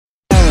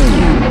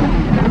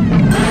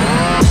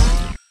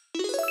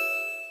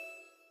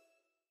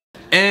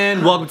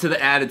And welcome to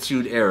the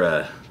Attitude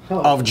Era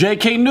of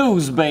JK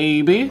News,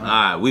 baby.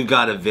 Alright, we've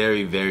got a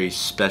very, very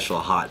special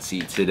hot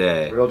seat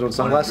today. We're all doing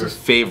sunglasses? One of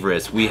your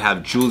favorites. We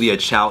have Julia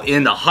Chow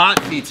in the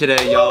hot seat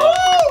today, y'all. The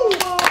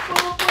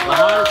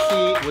hottest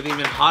seat with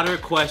even hotter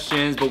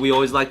questions, but we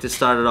always like to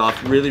start it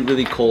off really,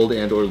 really cold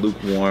and or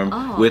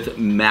lukewarm with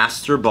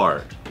Master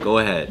Bart. Go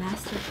ahead.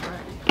 Master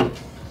Bart.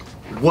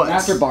 What's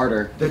Master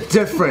Barter. the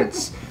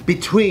difference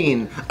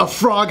between a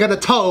frog and a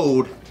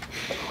toad?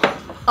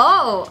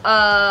 Oh,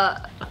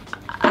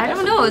 I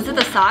don't know. Is it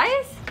the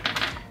size?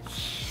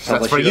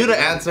 That's for you to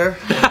answer.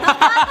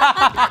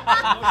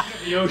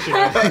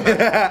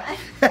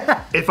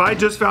 If I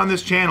just found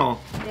this channel,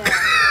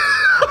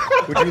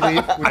 Would you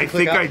leave? I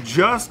think I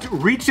just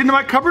reached into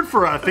my cupboard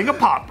for a thing of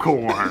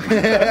popcorn.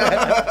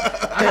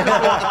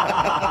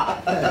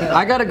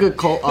 I got a good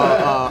cold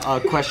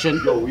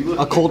question.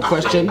 A cold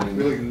question.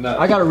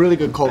 I got a really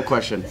good cold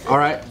question. All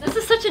right. This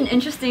is such an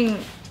interesting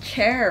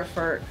chair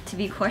to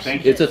be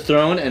questioned. It's a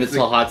throne and it's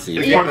a hot seat.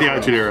 It's part of the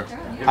Attitude Era.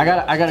 I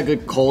got a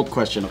good cold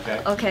question.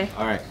 Okay. Okay.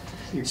 All right.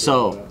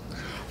 So,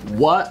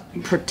 what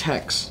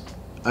protects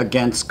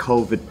against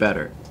COVID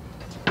better?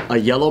 A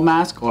yellow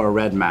mask or a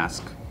red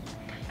mask?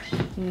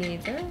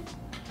 Neither.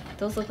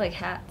 Those look like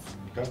hats.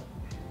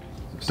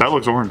 That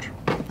looks orange.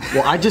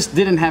 Well, I just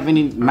didn't have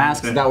any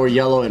masks that were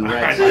yellow and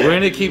red. We're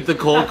gonna keep the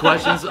cold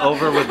questions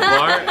over with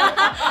Bart.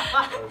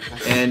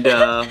 And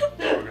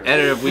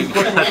editor, if we can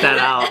cut that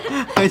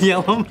out. A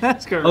yellow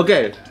mask.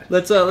 Okay,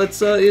 let's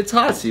it's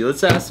hot seat.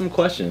 Let's ask some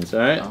questions, all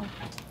right?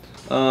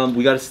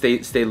 We gotta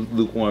stay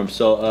lukewarm.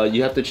 So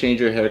you have to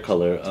change your hair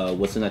color.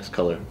 What's the next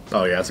color?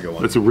 Oh yeah, that's a good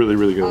one. That's a really,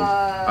 really good one.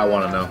 I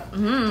want to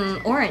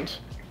know. Orange.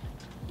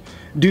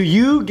 Do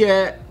you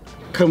get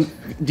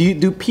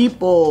do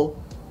people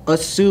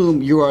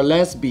assume you are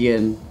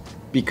lesbian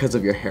because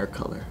of your hair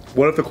color?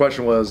 What if the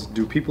question was,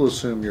 do people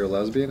assume you're a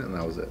lesbian? And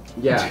that was it.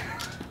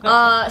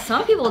 Yeah.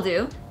 Some people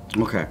do.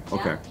 Okay.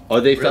 Okay.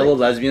 Are they fellow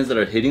lesbians that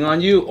are hitting on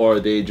you, or are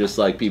they just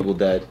like people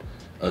that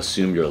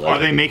assume you're a lesbian?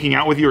 Are they making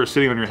out with you or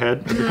sitting on your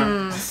head?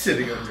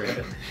 Sitting on your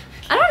head.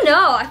 I don't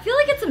know. I feel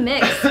like it's a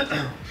mix.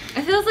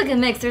 It feels like a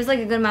mix. There's like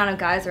a good amount of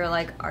guys who are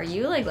like, "Are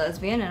you like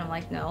lesbian?" And I'm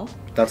like, "No."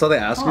 That's how they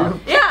ask you?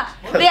 Yeah.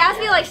 They ask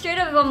me like straight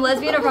up if I'm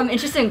lesbian or if I'm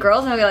interested in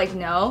girls, and I'll be like,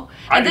 "No."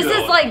 And this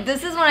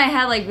is when I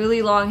had like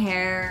really long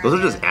hair. Those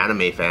are just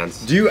anime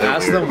fans. Do you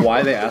ask them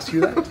why they ask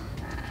you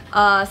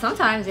that?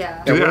 Sometimes,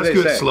 yeah. Do they what ask do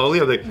you they it say? slowly?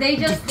 Or They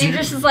just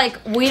is like,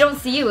 we don't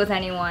see you with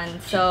anyone,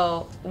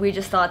 so we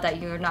just thought that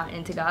you're not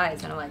into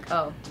guys, and I'm like,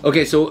 oh.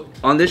 Okay, so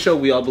on this show,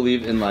 we all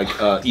believe in like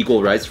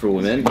equal rights for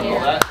women.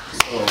 Yeah.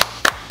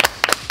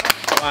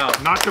 Wow.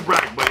 Not to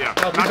brag, but yeah.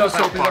 Not to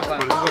soapbox,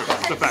 but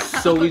it's the fact.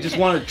 So we just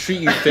want to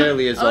treat you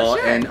fairly as all,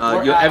 sure. and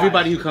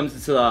everybody who comes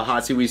into the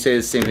hot seat, we say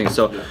the same thing.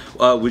 So,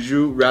 would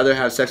you rather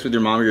have sex with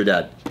your mom or your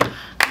dad?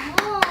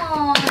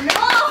 Oh,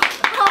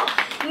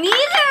 no!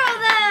 Neither of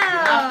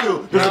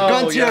them! There's a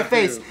gun to your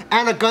face,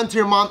 and a gun to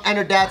your mom and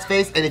her dad's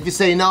face, and if you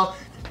say no,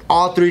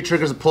 all three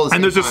triggers will pull the same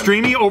And there's a time.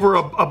 streamy over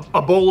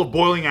a bowl of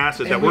boiling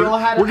acid that we we're all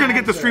had to gonna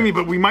get the answer. streamy,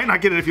 but we might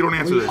not get it if you don't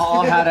answer this.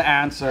 All had to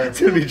answer. It's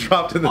gonna be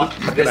dropped in the...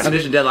 The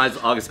submission deadline is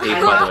August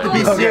 8th, by the way.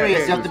 Be serious,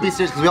 you have to be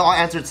serious, because we all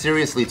answered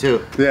seriously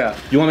too. Yeah.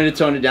 You want me to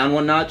tone it down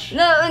one notch?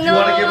 No. You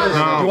want to give us...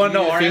 No. You want to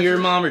know our Finger your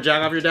answer? mom or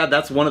jack off your dad?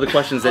 That's one of the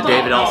questions that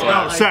David also No,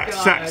 asked.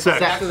 sex.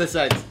 Back to the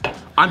sex.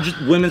 I'm just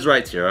women's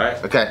rights here,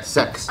 alright? Okay,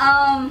 sex.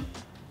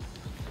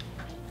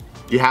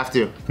 You have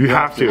to. You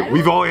have to.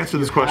 We've all answered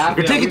this question.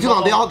 You're taking too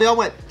long, they all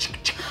went.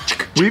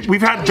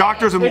 We've had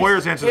doctors and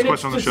lawyers answer this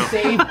question on the show.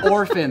 Save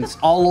orphans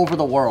all over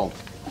the world.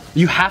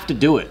 You have to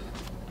do it.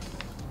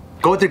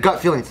 Go with your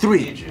gut feeling.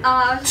 3,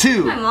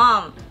 2. My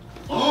mom.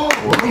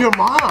 Oh, your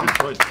mom.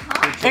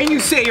 And you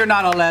say you're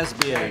not a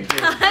lesbian.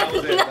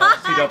 I'm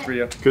not. Seat up for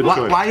you. Good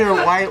choice.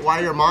 Why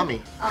your mommy?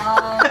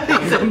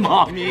 He's a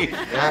mommy.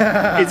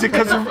 Is it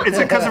because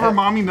of her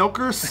mommy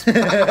milkers?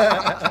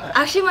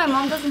 Actually, my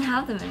mom doesn't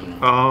have them anymore.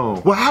 Oh.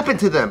 What happened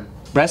to them?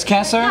 Breast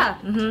cancer? Yeah.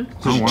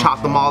 So she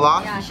chopped them all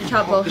off? Yeah, she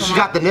chopped both of She them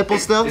got the nipple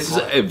still? This is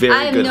a very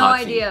I have good no hot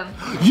seat. idea.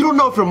 You don't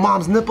know if your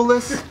mom's nipple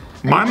is?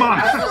 My mom.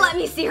 Don't let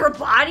me see her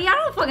body. I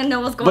don't fucking know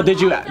what's going on. But did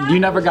you with that.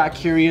 you never got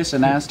curious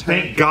and asked her?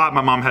 Thank God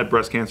my mom had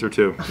breast cancer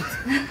too.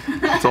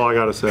 That's all I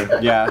gotta say.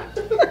 Yeah.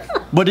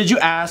 But did you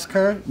ask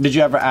her? Did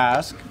you ever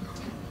ask?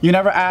 You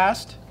never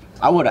asked?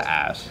 I would have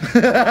asked.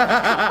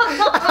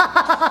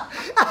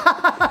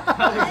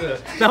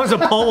 That was a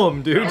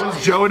poem, dude. It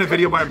was Joe in a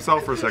video by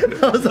himself for a second.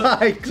 That was a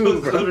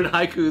haiku, bro. Delivered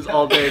haikus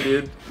all day,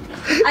 dude.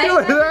 I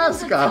don't remember it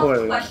was ask a tough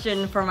her.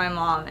 question for my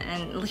mom,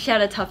 and she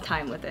had a tough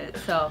time with it.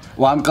 So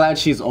Well, I'm glad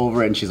she's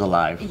over and she's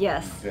alive.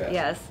 yes.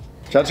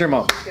 Shout out to your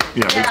mom.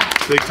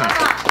 Yeah, big time.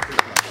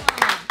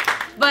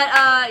 But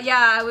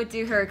yeah, I would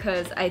do her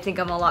because I think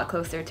I'm a lot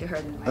closer to her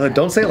than my dad.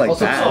 Don't say it like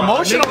that.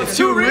 Emotional, it's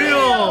too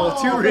real.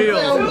 Too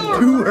real.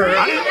 To her.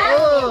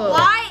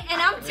 Why?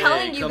 And I'm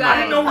telling you come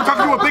guys. on. No, we're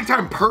talking to a big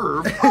time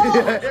perv.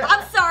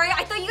 I'm sorry.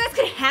 I thought you guys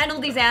could handle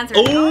these answers.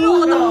 I don't know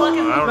what the fuck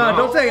is No,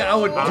 don't say I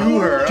would do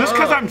her. Just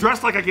because I'm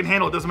dressed like I can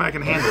handle it doesn't mean I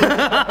can handle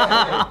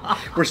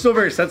it. We're still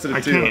very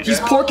sensitive too. can't. He's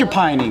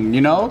porcupining,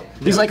 you know?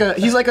 He's like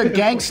a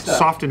gangster.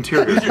 Soft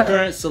interior. Who's your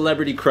current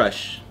celebrity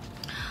crush?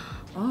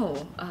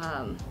 Oh,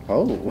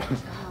 Oh.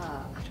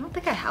 I don't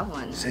think I have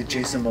one. Say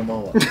Jason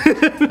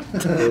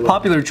Momoa.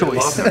 Popular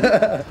choice.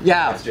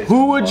 Yeah.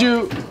 Who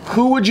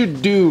would you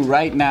do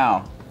right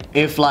now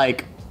if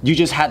like you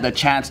just had the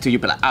chance to?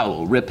 You'd be like, I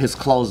will rip his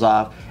clothes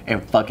off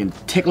and fucking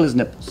tickle his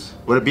nipples.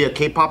 Would it be a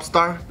K-pop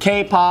star?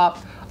 K-pop.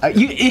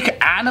 You could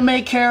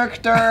anime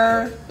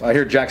character. I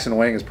hear Jackson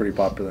Wang is pretty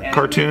popular.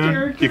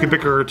 Cartoon. You can pick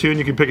a cartoon.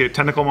 You can pick a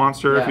tentacle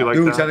monster if you like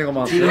Ooh, that. tentacle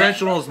monster.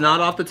 Two-dimensional is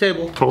not off the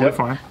table. Totally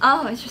fine.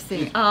 Oh,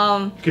 interesting.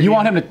 You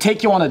want him to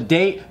take you on a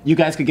date, you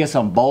guys could get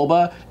some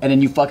boba, and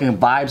then you fucking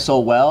vibe so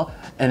well,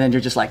 and then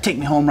you're just like, take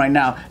me home right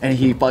now, and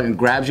he fucking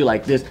grabs you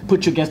like this,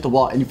 puts you against the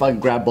wall, and you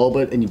fucking grab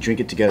boba, and you drink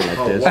it together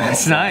like this.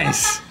 That's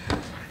nice.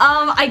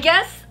 I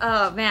guess,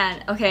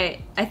 man,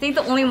 okay. I think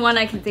the only one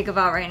I can think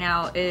about right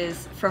now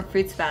is from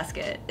Fruits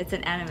Basket. It's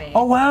an anime.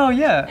 Oh wow,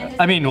 yeah.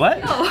 I mean, what?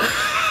 Oh.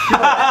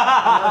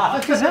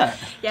 What's that?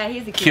 Yeah,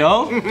 he's a cute.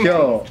 Kyo?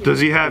 Yo.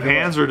 Does he have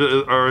hands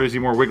or is he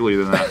more wiggly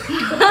than that?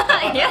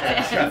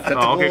 Yeah.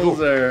 Oh, okay,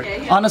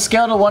 cool. On a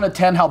scale of 1 to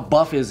 10, how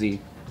buff is he?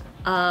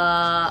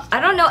 I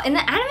don't know. In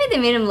the anime, they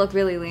made him look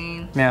really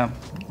lean. Yeah.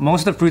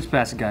 Most of the Fruits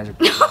Basket guys are.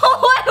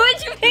 Why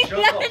would you make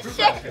that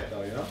shit?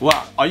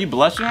 What? Are you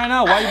blushing right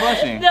now? Why are you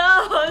blushing? No.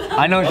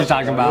 I know what you're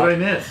talking about.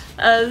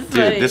 That's Dude,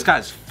 funny. this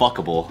guy's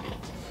fuckable.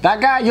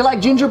 That guy, you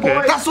like ginger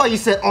boy? That's why you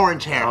said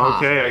orange hair, huh?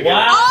 Okay, I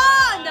guess.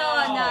 Oh,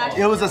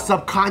 no. It was a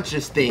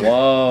subconscious thing.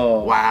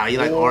 Whoa. Wow, you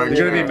like orange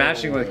You're gonna hair. be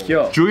matching with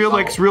Kyo. Julia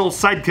likes real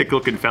sidekick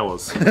looking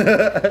fellas.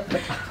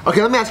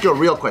 Okay, let me ask you a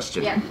real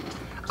question.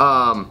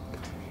 Yeah.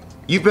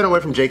 You've been away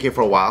from JK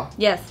for a while.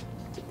 Yes.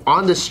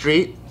 On the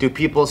street, do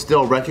people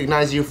still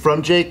recognize you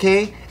from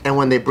JK? And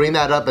when they bring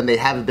that up and they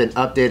haven't been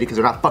updated because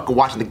they're not fucking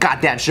watching the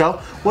goddamn show,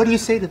 what do you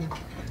say to them?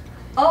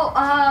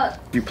 Oh,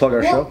 You plug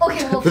our show?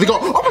 okay, well, Do they go,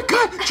 oh my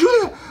god,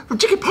 Julia from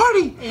JK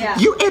Party! Yeah.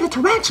 You ate a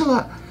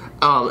tarantula!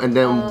 And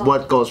then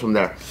what goes from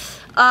there?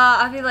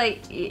 I'd be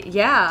like,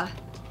 yeah.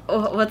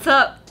 Oh, what's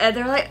up? And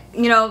they're like,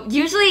 you know,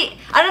 usually,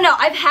 I don't know,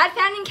 I've had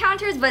fan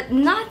encounters, but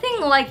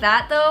nothing like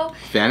that though.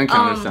 Fan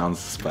encounter sounds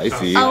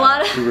spicy. A lot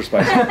of Super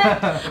spicy.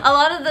 a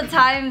lot of the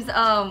times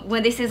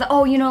when they say,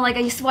 oh, you know, like I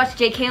used to watch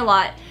JK a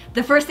lot,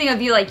 the first thing I'd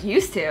be like,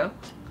 used to?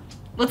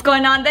 What's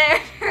going on there?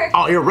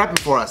 Oh, you're repping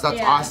for us. That's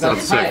awesome.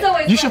 It's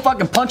always You should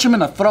fucking punch him in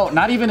the throat,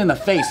 not even in the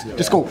face.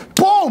 Just go,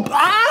 boom!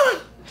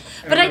 Ah!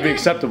 But I That'd be did,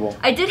 acceptable.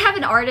 I did have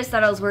an artist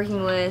that I was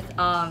working with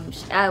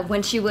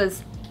when she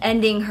was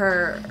ending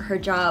her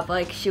job.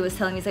 Like she was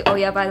telling me, it's like, oh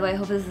yeah, by the way, I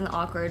hope this isn't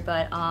awkward,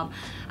 but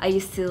I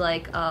used to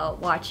like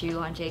watch you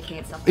on JK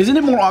and stuff. Isn't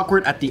it more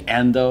awkward at the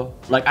end though?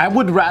 Like I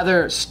would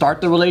rather start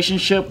the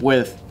relationship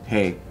with,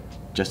 hey,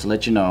 just to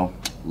let you know,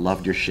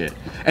 loved your shit.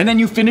 And then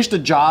you finish the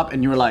job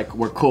and you're like,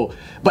 we're cool.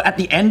 But at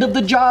the end of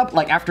the job,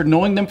 like after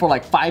knowing them for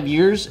like 5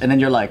 years, and then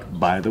you're like,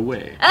 by the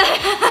way.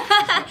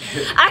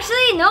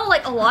 Actually, no,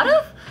 like a lot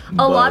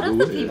of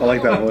the people. I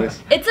like that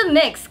voice. It's a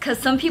mix, cause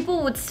some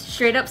people would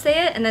straight up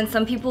say it, and then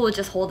some people would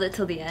just hold it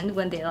till the end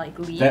when they like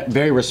leave. That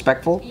very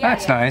respectful. Yeah,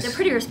 That's nice. They're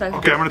pretty respectful.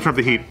 Okay, I'm gonna turn up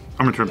the heat.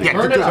 I'm gonna turn up the heat.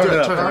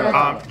 Turn it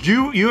up.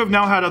 You have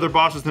now had other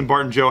bosses than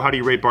Bart and Joe. How do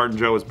you rate Bart and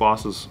Joe as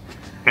bosses?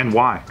 And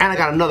why? And I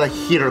got another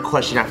heater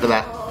question after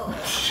that.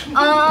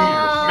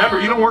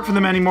 Remember, you don't work for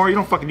them anymore. You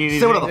don't fucking need Say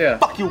anything. whatever the Yeah.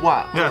 fuck you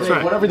want. Yeah, that's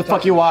right. Whatever the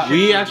fuck you want.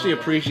 We actually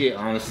appreciate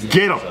honesty.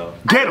 Get him. so.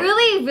 Get him.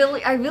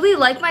 I really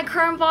like my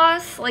current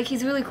boss. Like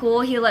he's really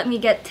cool. He let me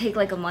take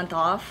like a month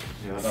off.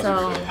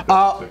 So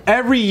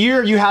Every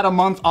year you had a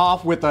month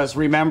off with us,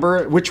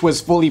 remember? Which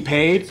was fully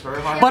paid.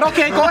 But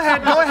okay, go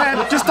ahead.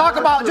 Just talk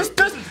about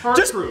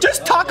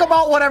just talk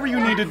about whatever you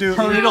need to do.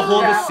 We need to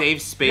hold a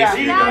safe space.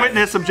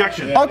 Witness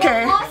objection.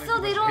 Okay.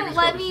 also they don't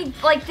let me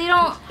like they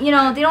don't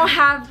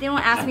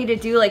ask me to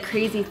do like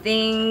crazy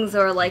things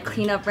or like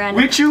clean up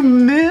random. Which you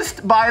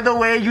missed, by the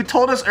way. You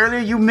told us earlier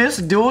you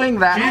missed doing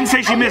that. She didn't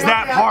say she missed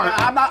that part.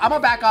 I'm gonna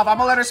back off. I'm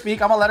gonna let her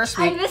speak. I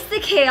miss the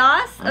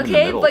chaos, in the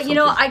okay? middle But of you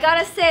know, something. I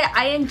gotta say,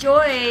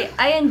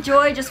 I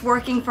enjoy just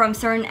working from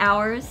certain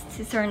hours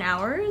to certain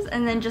hours,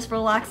 and then just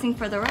relaxing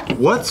for the rest.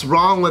 What's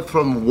wrong with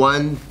from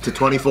 1 to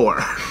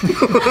 24?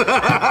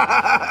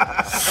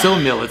 So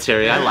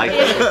military. I like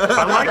it.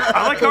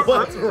 I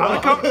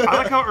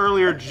like how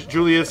earlier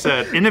Julia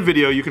said in the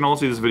video, you can all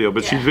see this video,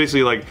 but she's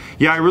basically like,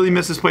 yeah, I really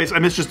miss this place. I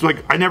miss just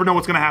like, I never know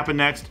what's gonna happen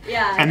next.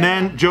 Yeah, And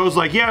then Joe's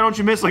like, yeah, don't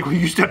you miss like we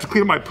used to have to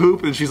clean up my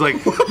poop? And she's like,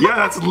 yeah,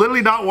 that's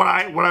literally not what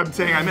I'm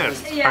saying I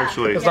missed. Yeah.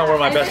 Actually. It's not one of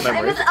my best I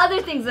memories. miss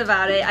other things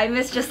about it. I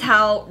miss just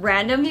how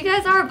random you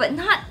guys are, but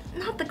not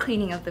the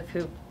cleaning of the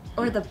poop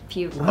or the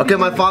puke. Okay,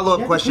 my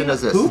follow-up question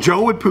is this.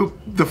 Joe would poop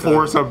the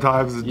floor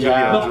sometimes. And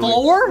The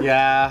floor?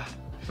 Yeah.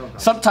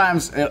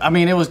 Sometimes, I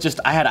mean, it was just,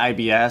 I had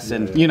IBS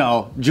and, you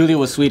know, Julia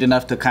was sweet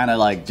enough to kind of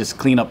like just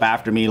clean up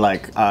after me.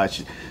 Like,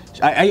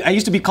 I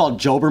used to be called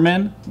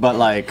Joberman, but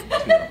like,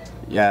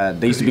 yeah,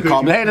 they used to be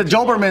called, hey, the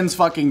Joberman's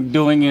fucking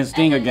doing his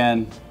thing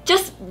again.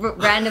 Just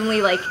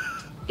randomly like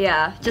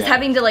Yeah, just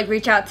having to like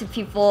reach out to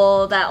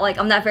people that like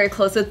I'm not very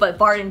close with, but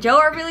Bart and Joe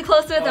are really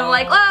close with. And I'm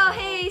like, oh,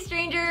 hey,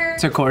 stranger.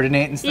 To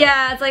coordinate and stuff.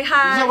 Yeah, it's like,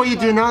 hi. Is that what you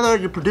do now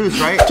that you produce,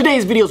 right?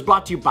 Today's video is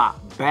brought to you by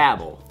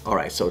Babbel. All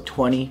right, so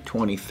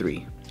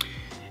 2023.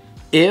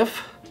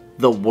 If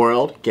the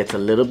world gets a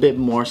little bit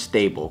more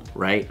stable,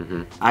 right?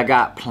 I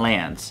got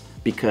plans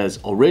because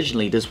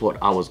originally this is what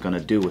I was gonna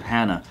do with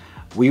Hannah.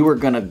 We were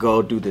gonna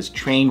go do this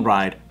train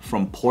ride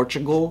from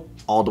Portugal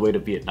all the way to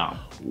Vietnam.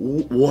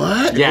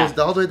 What? Yeah. It goes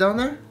all the way down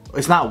there?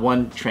 It's not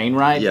one train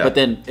ride, Yeah. but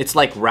then it's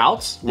like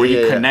routes where Yeah,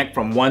 you yeah. connect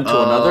from one to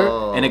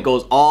another, and it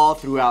goes all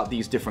throughout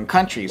these different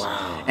countries.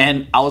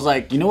 And I was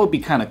like, you know what would be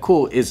kind of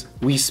cool is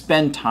we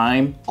spend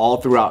time all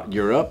throughout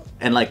Europe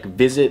and like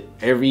visit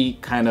every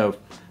kind of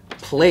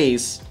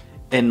place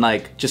and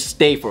like just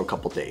stay for a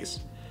couple days.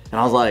 And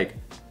I was like,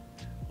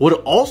 what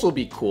would also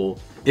be cool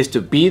is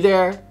to be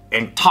there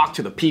and talk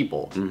to the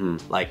people.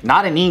 Like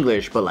not in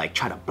English, but like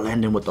try to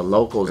blend in with the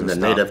locals In and the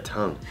stuff. native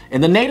tongue.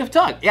 In the native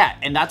tongue, yeah.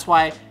 And that's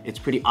why it's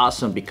pretty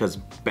awesome because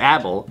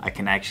Babbel, I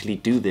can actually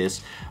do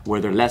this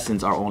where their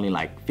lessons are only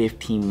like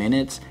 15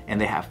 minutes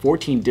and they have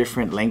 14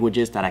 different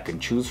languages that I can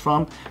choose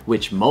from,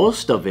 which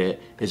most of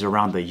it is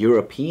around the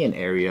European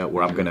area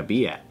where I'm gonna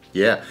be at.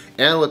 Yeah,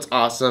 and what's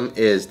awesome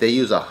is they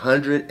use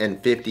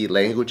 150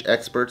 language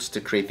experts to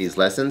create these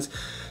lessons.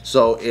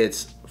 So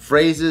it's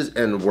phrases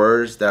and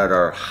words that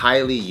are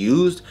highly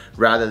used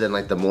rather than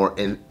like the more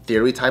in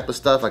theory type of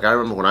stuff. Like I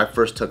remember when I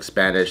first took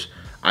Spanish,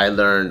 I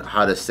learned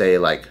how to say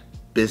like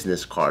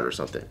business card or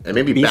something. And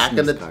maybe back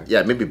in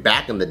the maybe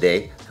back in the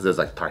day, because there's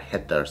like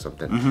tarjeta or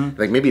something.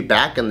 Like maybe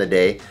back in the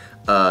day,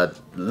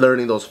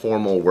 learning those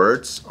formal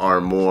words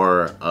are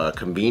more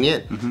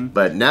convenient.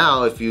 But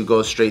now if you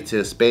go straight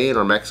to Spain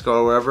or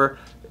Mexico or wherever,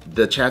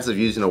 the chance of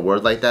using a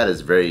word like that is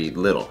very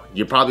little.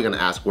 You're probably gonna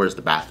ask, where's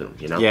the bathroom,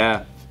 you know?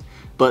 Yeah.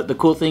 But the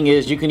cool thing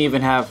is you can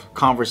even have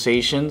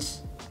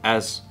conversations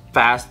as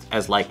fast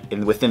as like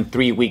within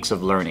 3 weeks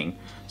of learning.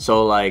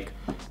 So like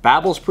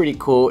Babbel's pretty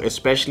cool,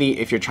 especially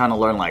if you're trying to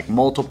learn like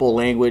multiple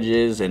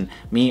languages. And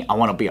me, I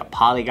want to be a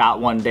polyglot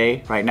one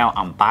day. Right now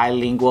I'm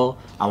bilingual.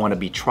 I want to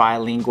be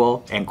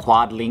trilingual and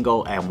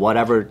quadlingual and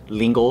whatever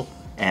lingual.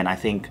 And I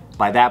think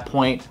by that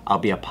point I'll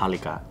be a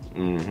polyglot.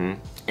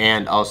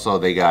 And also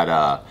they got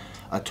a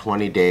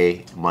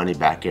 20-day money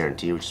back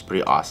guarantee, which is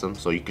pretty awesome.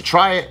 So you could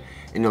try it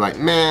and you're like,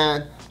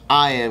 man,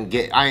 I ain't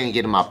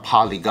getting my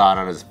polyglot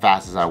on as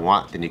fast as I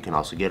want, then you can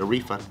also get a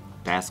refund.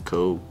 That's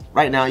cool.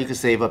 Right now you can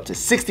save up to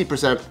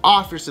 60%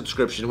 off your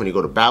subscription when you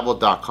go to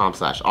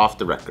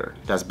babbel.com/offtherecord.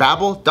 That's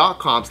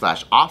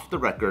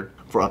babbel.com/offtherecord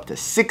for up to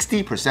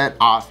 60%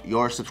 off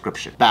your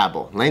subscription.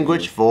 Babbel,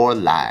 language for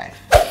life.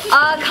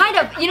 Kind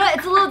of. You know,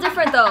 it's a little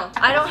different though.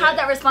 I don't have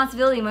that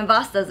responsibility. My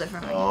boss does it for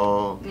me.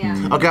 Oh.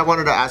 Yeah. Okay, I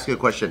wanted to ask you a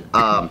question.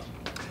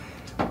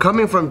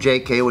 Coming from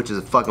JK, which is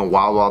a fucking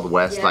wild, wild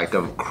west, like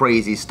a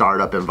crazy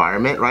startup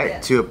environment,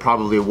 right? To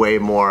probably way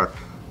more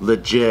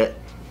legit,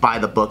 by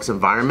the books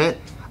environment.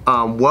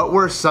 What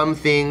were some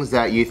things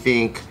that you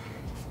think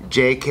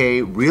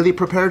JK really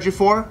prepared you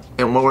for?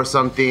 And what were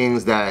some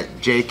things that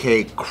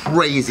JK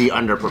crazy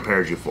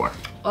underprepared you for?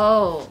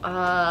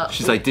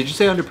 She's like, did you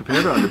say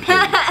underprepared or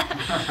underpaid?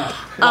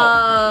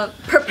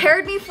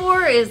 Prepared me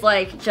for is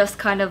like just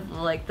kind of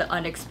like the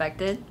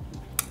unexpected.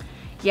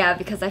 Yeah,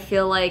 because I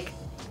feel like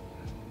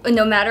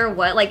no matter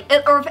what, like,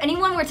 or if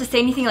anyone were to say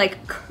anything like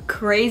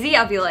crazy,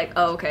 I'll be like,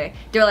 oh, okay.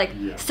 They're like,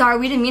 sorry,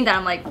 we didn't mean that.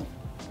 I'm like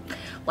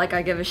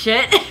I give a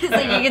shit.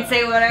 Like you can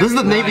say whatever. This is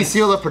the Navy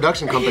SEAL of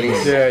production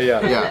companies. Yeah.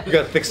 You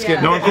got thick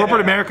skin. No, in corporate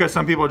America,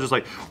 some people are just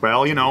like,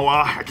 well, you know,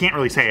 I can't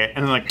really say it.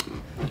 And they're like,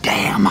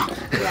 damn.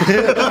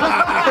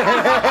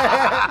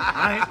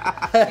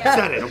 I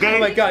said it, okay? Oh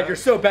my god, you're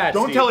so bad.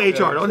 Don't Steve. tell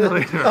HR. Don't tell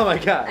HR. Oh my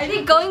god. I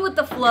think going with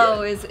the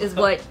flow is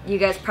what you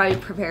guys probably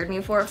prepared me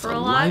for a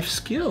lot. Life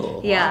skill.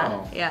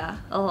 Yeah, yeah.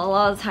 A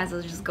lot of times I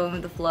was just going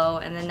with the flow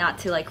and then not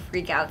to like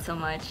freak out so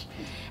much.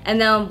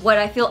 And then what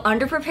I feel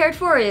underprepared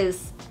for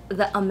is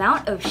the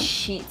amount of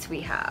sheets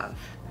we have.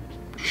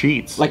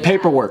 Sheets. Like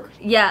paperwork.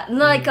 Yeah,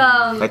 like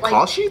Like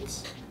call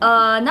sheets?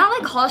 not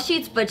like call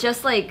sheets, but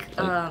just like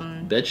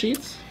Bed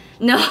sheets?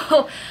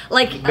 no,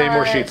 like Name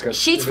more sheets, 'cause-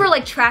 sheets for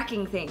like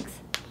tracking things.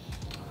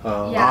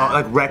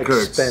 Like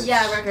records. Expense.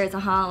 Yeah, records,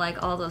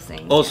 like all those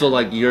things. Also,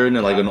 like you're in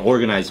like an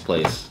organized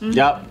place.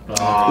 Yep.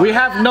 We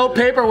have no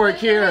paperwork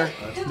here.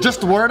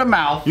 Just word of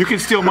mouth. You can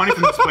steal money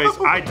from this place.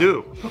 I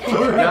do.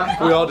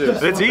 We all do.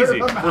 It's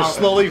easy. We're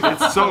slowly.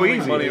 It's so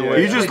easy. Money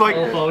away. You just like,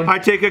 I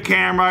take a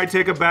camera, I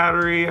take a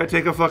battery, I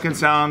take a fucking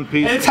sound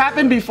piece. It's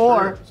happened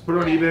before. Put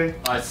it on eBay.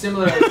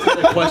 Similar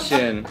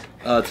question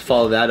to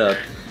follow that up.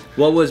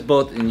 What was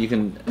both, and you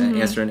can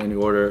answer in any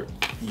order,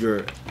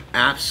 your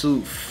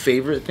absolute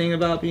favorite thing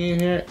about being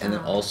here, and then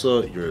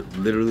also your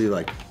literally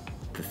like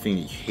the thing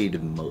you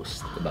hated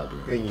most about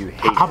being here? And you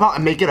hate. How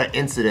about make it an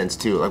incident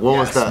too? Like what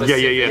was the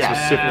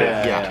Specific.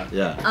 Yeah.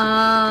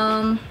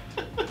 Yeah.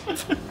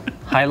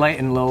 Highlight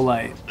and low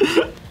light.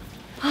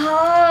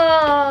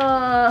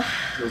 Oh.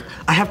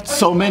 I have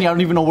so many, I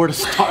don't even know where to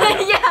start.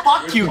 Yeah.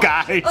 Fuck you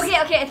guys.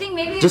 Okay, I think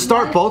maybe Just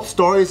start both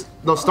stories.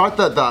 No, start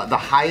the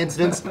high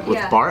incidents with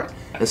Yeah. Bart,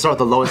 and start with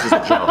the lowest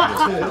incident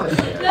with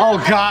Joe. Oh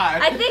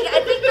God. I think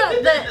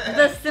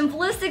the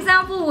simplest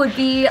example would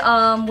be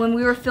when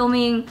we were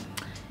filming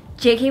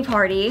JK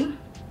Party,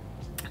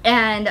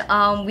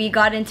 and we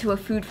got into a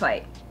food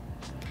fight.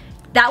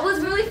 That was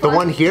really The fun.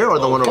 one here or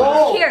the one over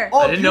there? Here.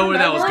 I didn't know where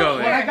that was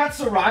going. When I got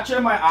sriracha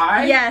in my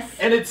eye. Yes.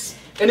 And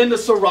then the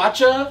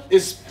sriracha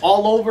is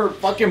all over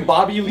fucking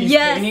Bobby Lee's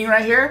Yes. painting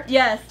right here.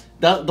 Yes.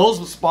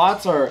 Those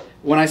spots are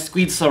when I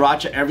squeeze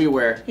sriracha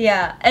everywhere.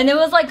 Yeah, and it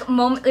was like That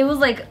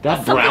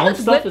something brown with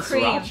stuff whipped is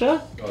cream.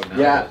 sriracha?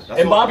 Yeah.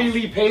 And Bobby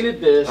Lee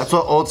painted this. That's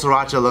what old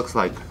sriracha looks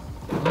like.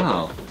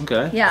 Oh,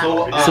 okay. Yeah.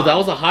 So that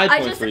was a high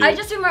point for you. I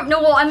just remember.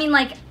 No, well, I mean,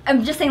 like,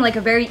 I'm just saying, like,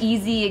 a very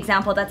easy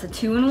example that's a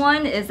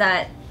 2-in-1 is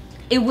that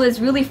it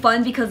was really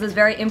fun because it was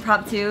very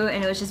impromptu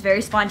and it was just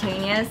very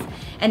spontaneous,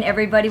 and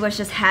everybody was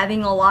just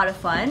having a lot of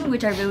fun,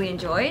 which I really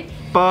enjoyed.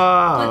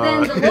 But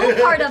then the low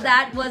part of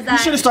that was that You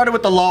should have started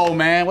with the low,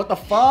 man. What the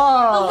fuck?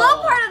 the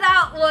low part of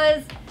that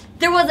was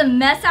there was a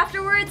mess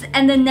afterwards,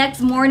 and the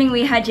next morning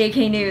we had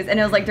JK News, and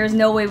it was like there's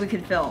no way we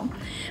could film.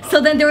 So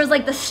then there was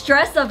like the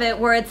stress of it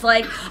where it's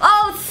like,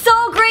 oh, it's so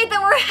great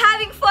that we're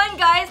having fun,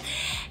 guys,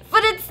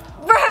 but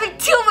we're having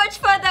too much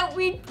fun that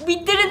we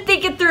didn't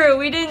think it through.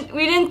 We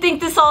didn't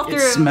think this all through.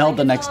 It smelled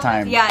the next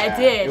time. Yeah, it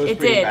did. was It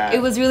pretty did. bad.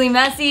 It was really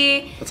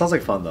messy. That sounds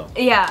like fun though.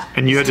 Yeah.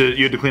 And you had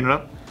to clean it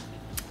up?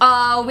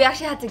 We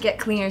actually had to get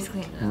cleaners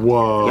cleaned up.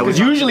 Whoa. Because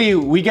usually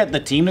we get the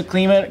team to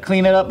clean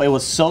it up, but it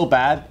was so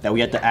bad that we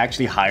had to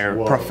actually hire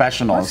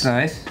professionals.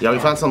 Nice. Yeah, we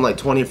found some like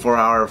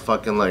 24-hour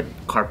fucking like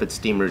carpet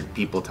steamer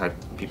type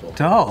people.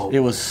 Dope. It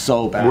was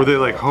so bad. Were they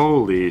like,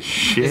 holy It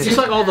shit? seems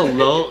like all the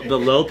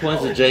low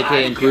points of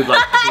JK include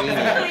like cleaning.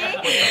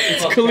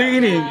 It's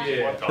cleaning.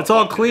 It's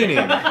all cleaning.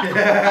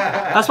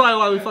 That's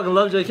why we fucking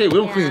love JK. We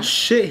don't clean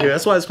shit here.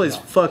 That's why this place is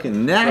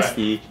fucking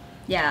nasty.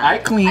 Yeah. I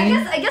clean.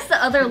 I guess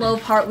the other low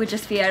part would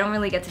just be I don't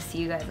really get to see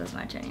you guys as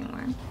much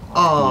anymore.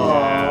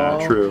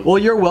 Yeah, true. Well,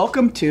 you're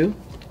welcome to.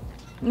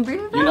 You bring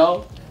it You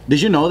know? Did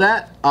you know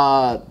that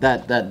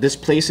that this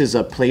place is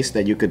a place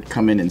that you could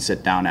come in and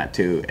sit down at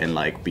too and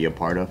like be a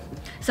part of?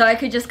 So I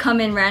could just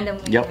come in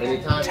randomly. Yep.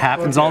 It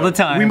happens all the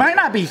time. We might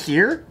not be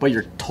here, but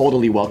you're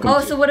totally welcome. Oh,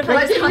 to. so what if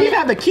I just come We in?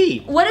 have the key.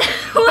 What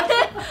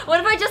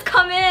if I just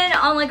come in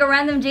on like a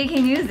random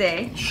JK News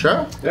day?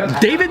 Sure.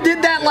 David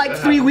did that like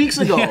 3 weeks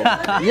ago.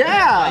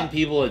 Yeah.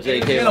 People at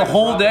JK. The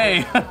whole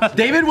day.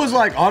 David was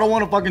like, I don't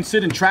want to fucking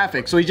sit in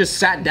traffic, so he just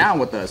sat down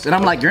with us. And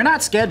I'm like, you're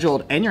not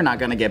scheduled and you're not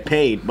gonna get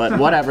paid, but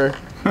whatever.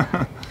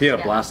 He had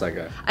a blast, that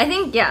guy. I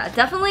think, yeah,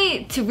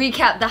 definitely to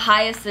recap, the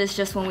highest is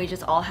just when we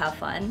just all have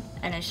fun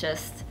and it's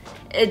just,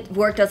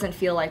 work doesn't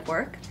feel like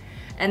work.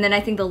 And then I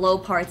think the low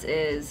parts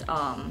is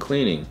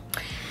Cleaning.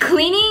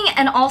 cleaning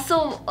and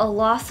also a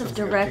loss of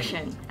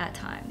direction at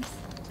times.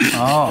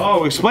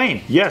 Oh,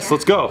 explain. Yes,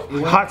 let's go.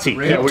 Hot seat.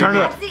 Turn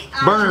it up.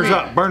 Burners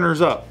up.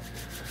 Burners up.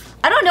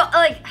 I don't know,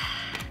 like,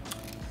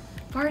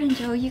 Bart and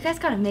Joe, you guys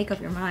gotta make up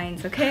your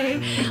minds, okay?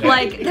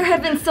 Like, there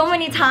have been so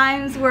many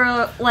times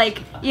where,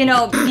 like, you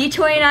know,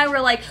 Beachboy and I were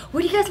like,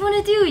 what do you guys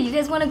wanna do? You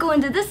guys wanna go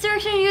into this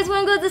direction? You guys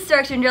wanna go this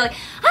direction? And you're like,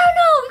 I don't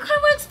know, we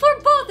kinda wanna explore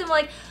both. And I'm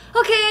like,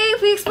 okay,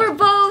 if we explore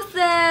both,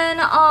 then,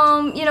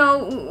 you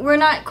know, we're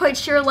not quite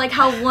sure, like,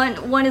 how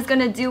one is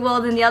gonna do well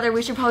than the other.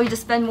 We should probably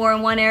just spend more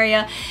in one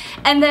area.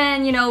 And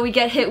then, you know, we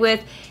get hit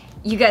with,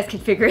 you guys can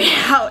figure it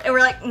out. And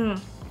we're like,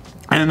 And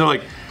then they're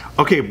like,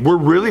 okay, we're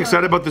really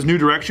excited about this new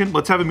direction.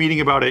 Let's have a meeting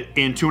about it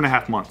in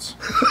 2.5 months.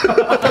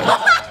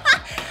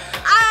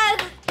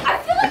 I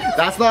feel like it was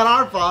That's not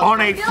our fault. On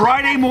a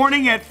Friday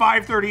morning at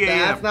 5:30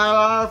 That's a.m. not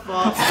our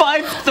fault.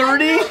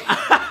 5:30?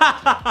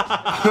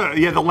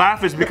 Yeah, the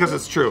laugh is because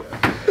it's true.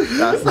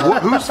 That's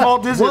not. Whose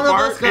fault is it, One of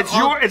Bart? us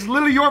got It's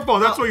literally your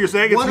fault. That's what you're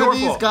saying. It's One your of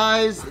these fault.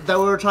 guys that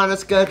we were trying to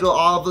schedule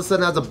all of a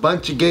sudden has a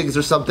bunch of gigs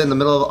or something in the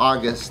middle of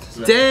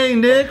August.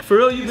 Dang, Nick, for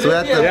real, you So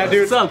that's the- Yeah,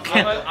 dude. What's up,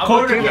 Ken? Let's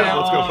go, Fred.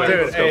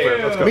 Let's go,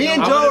 Fred. Let's go. Me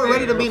and Joe are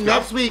ready to meet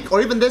next week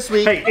or even this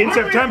week. Hey, in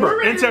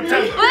September. In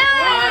September. Wait.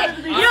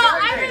 You know,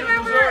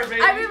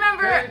 I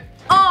remember.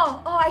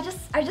 Oh,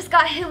 I just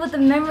got hit with the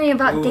memory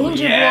about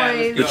Danger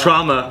Boys. The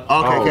trauma.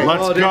 Okay.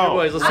 Let's Oh, go.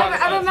 boys, let's talk.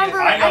 I remember.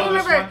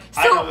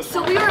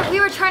 So we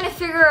were trying to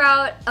figure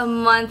out a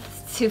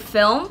month to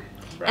film,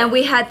 and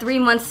we had 3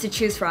 months to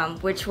choose from,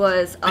 which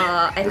was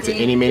I Eeny, think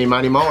meeny,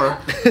 miny, mower.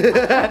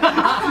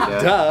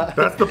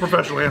 That's the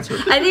professional answer.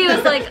 I think it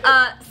was like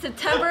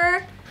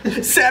September.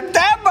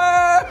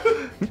 September!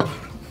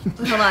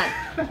 Hold on.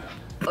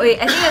 Wait,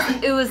 I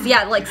think it was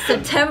yeah, like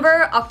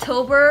September,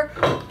 October,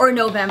 or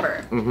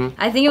November.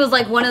 I think it was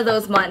like one of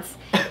those months.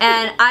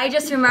 And I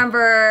just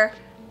remember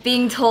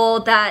being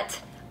told that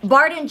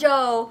Bart and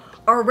Joe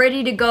are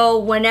ready to go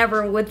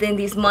whenever within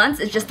these months.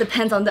 It just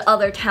depends on the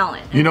other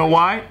talent. You know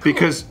why?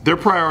 Because they're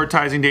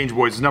prioritizing Danger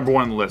Boys as number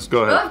 1 on the list.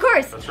 Go Oh, ahead. of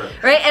course. That's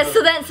right. And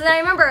so then I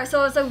remember,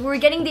 so we're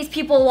getting these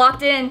people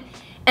locked in,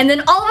 and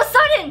then all of a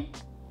sudden,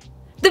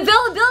 the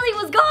availability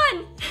was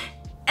gone.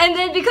 And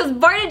then because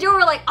Bart and Joe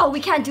were like, oh, we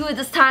can't do it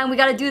this time. We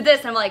gotta do this.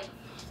 And I'm like,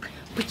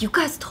 but you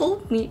guys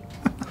told me.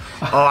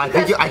 Oh, I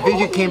think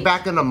you came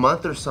back in a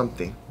month or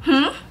something.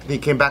 You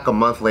came back a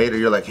month later.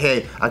 You're like,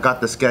 hey, I got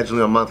the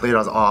scheduling a month later. I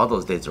was like, oh, all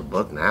those dates are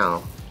booked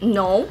now.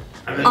 No.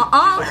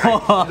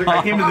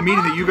 I came to the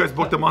meeting that you guys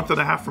booked a month and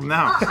a half from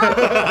now.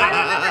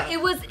 I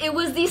remember it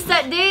was these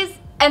set days,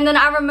 and then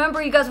I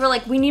remember you guys were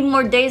like, we need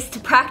more days to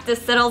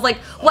practice, and I was like,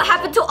 what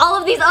happened to all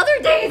of these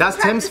other days? That's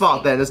Tim's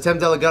fault then. It's Tim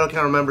Delgado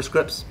can't remember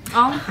scripts.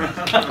 Oh.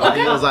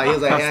 He was like,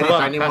 hey,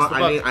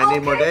 I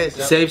need more days.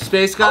 Save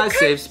space, guys.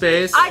 Save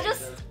space.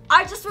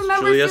 I just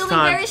remember Julia's feeling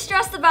time. very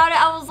stressed about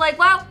it. I was like,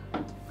 wow,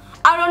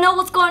 I don't know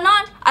what's going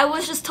on. I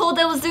was just told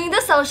I was doing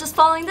this. I was just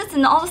following this,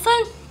 and all of a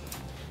sudden,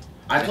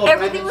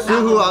 everything was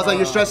Suhu, I was like,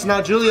 you're stressing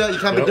out Julia. You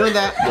can't be doing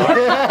that.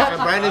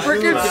 Brandon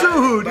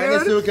Suhu,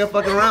 Brandon Suhu kept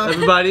fucking around.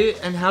 Everybody,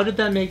 and how did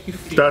that make you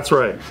feel? That's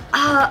right.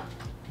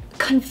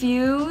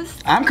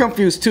 confused. I'm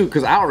confused too,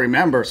 because I don't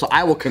remember, so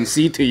I will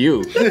concede to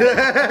you. Confused.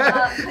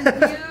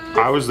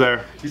 I was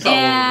there.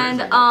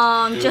 And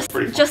just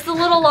a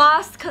little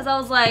lost, because I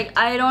was like,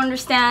 I don't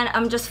understand.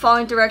 I'm just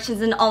following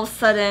directions, and all of a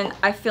sudden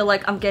I feel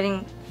like I'm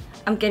getting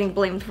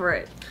blamed for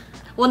it.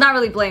 Well, not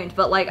really blamed,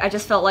 but like I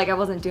just felt like I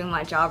wasn't doing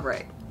my job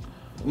right.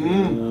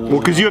 Well,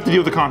 because you have to deal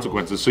with the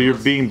consequences, so you're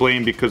being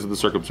blamed because of the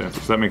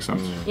circumstances. That makes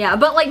sense. Yeah,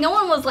 but like no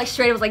one was like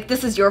straight. It was like,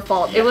 this is your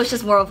fault. It was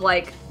just more of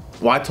like.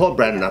 Well, I told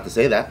Brandon not to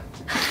say that.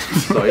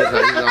 So he's not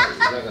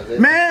gonna say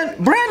Man,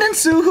 Brandon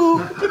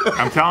Suhu.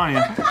 I'm telling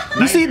you.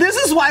 You see, this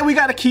is why we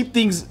gotta keep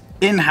things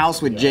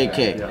in-house with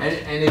JK.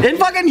 And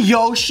fucking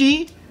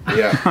Yoshi.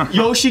 Yeah.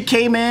 Yoshi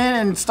came in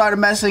and started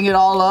messing it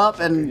all up,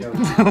 and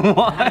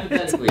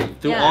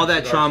Through all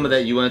that trauma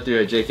that you went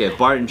through at JK, if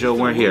Bart and Joe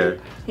weren't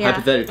here,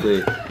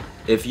 hypothetically,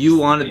 if you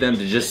wanted them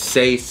to just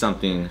say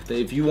something,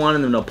 if you wanted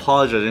them to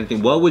apologize or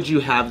anything, what would you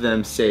have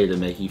them say to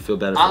make you feel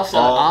better?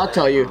 I'll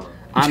tell you,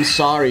 I'm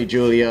sorry,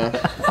 Julia.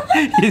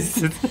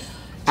 I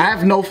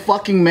have no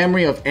fucking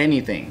memory of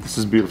anything. This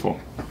is beautiful.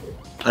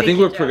 I think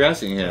we're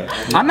progressing here.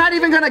 I'm not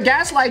even gonna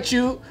gaslight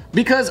you,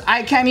 because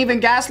I can't even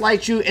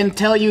gaslight you and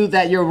tell you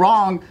that you're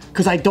wrong,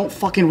 because I don't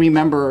fucking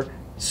remember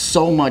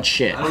so much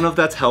shit. I don't know if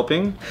that's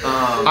helping.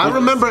 I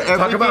remember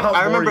everything.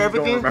 I remember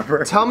everything.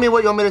 Tell me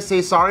what you want me to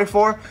say sorry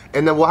for,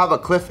 and then we'll have a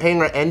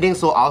cliffhanger ending.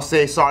 So I'll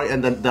say sorry,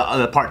 and then the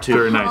other part two.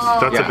 Very nice.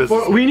 That's a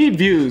business. We need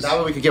views. That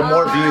way we could get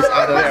more views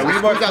out of it. We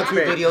got two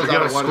videos gotta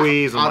out of one,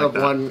 squeeze them out like of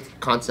that. one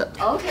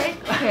concept. Okay.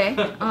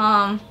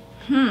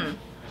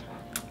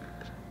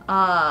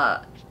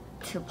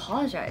 To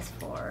apologize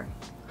for.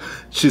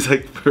 She's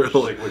like,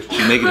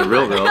 she's making it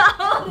real, bro.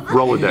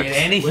 Rolodex.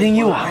 Anything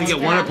you I want. get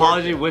one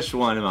apology. Which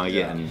one am I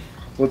getting?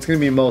 What's gonna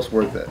be most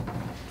worth it?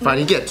 Fine,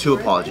 you get two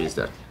apologies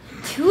then.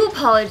 2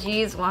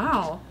 apologies.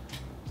 Wow.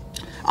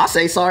 I'll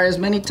say sorry as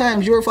many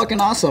times. You were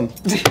fucking awesome.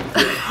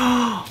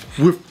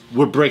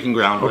 We're breaking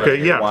ground.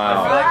 Okay, yeah.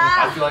 Wow.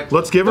 I feel like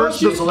Let's give her.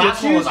 The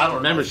last one was I don't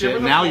remember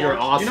shit. Now you're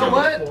awesome. You know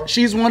what?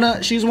 She's one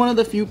of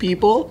the few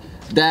people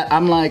that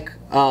I'm like,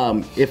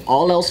 if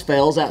all else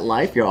fails at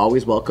life, you're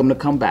always welcome to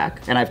come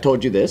back. And I've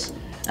told you this.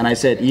 And I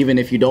said, even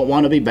if you don't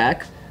want to be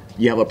back,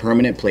 you have a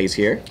permanent place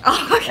here.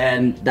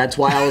 And that's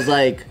why I was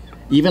like,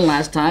 even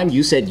last time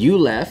you said you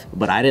left,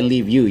 but I didn't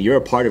leave you. You're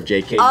a part of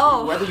JK.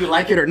 Oh. Whether you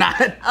like it or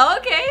not.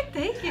 Okay,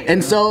 thank you.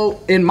 And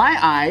so, in my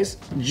eyes,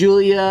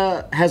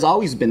 Julia has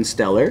always been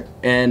stellar,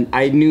 and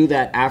I knew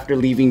that after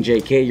leaving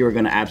JK, you were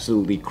gonna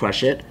absolutely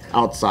crush it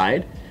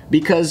outside,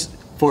 because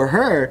for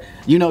her,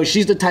 you know,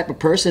 she's the type of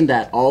person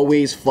that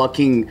always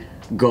fucking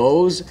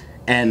goes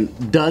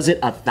and does it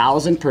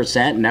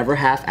 1,000%, never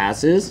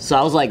half-asses. So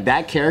I was like,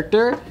 that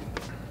character,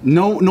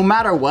 no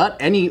matter what,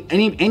 any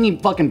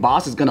fucking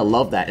boss is gonna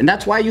love that, and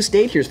that's why you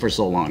stayed here for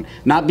so long.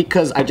 Not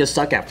because I just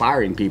suck at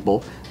firing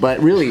people, but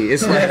really,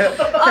 it's like.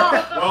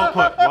 Well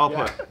put. Well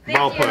put.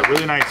 Well put.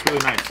 Really nice. Really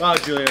nice. wow,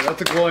 Julia,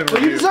 that's a glowing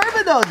Well, you review. deserve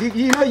it though.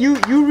 You know,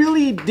 you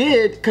really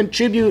did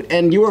contribute,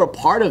 and you were a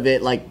part of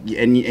it. Like,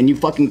 and you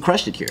fucking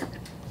crushed it here.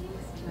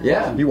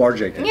 Yeah. You are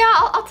JK. Yeah,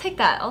 I'll take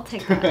that. I'll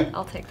take that.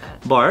 I'll take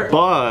that. Bart.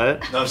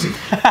 But I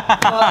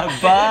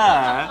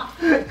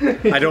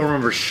don't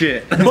remember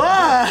shit.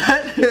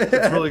 But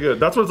it's really good.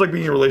 That's what it's like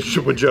being in a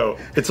relationship with Joe.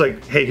 It's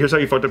like, hey, here's how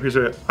you fucked up. Here's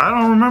how I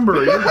don't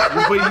remember.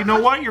 But you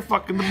know what? You're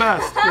fucking the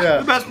best. Yeah.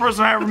 The best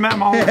person I ever met in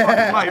my whole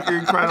fucking life. You're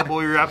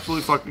incredible. You're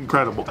absolutely fucking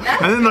incredible.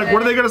 And then like,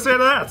 what are they gonna say to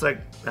that? It's like,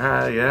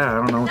 yeah, I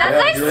don't know.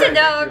 That's nice to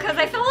know, because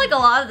I feel like a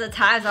lot of the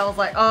times I was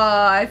like,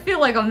 oh, I feel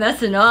like I'm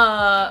messing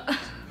up.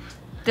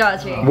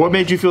 Dodging. What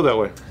made you feel that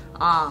way?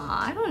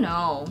 I don't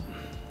know.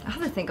 I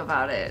have to think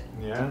about it.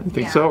 Yeah. You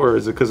think Yeah. so, or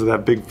is it because of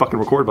that big fucking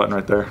record button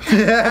right there?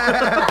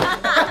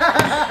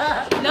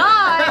 No,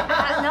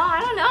 I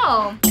don't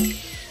know.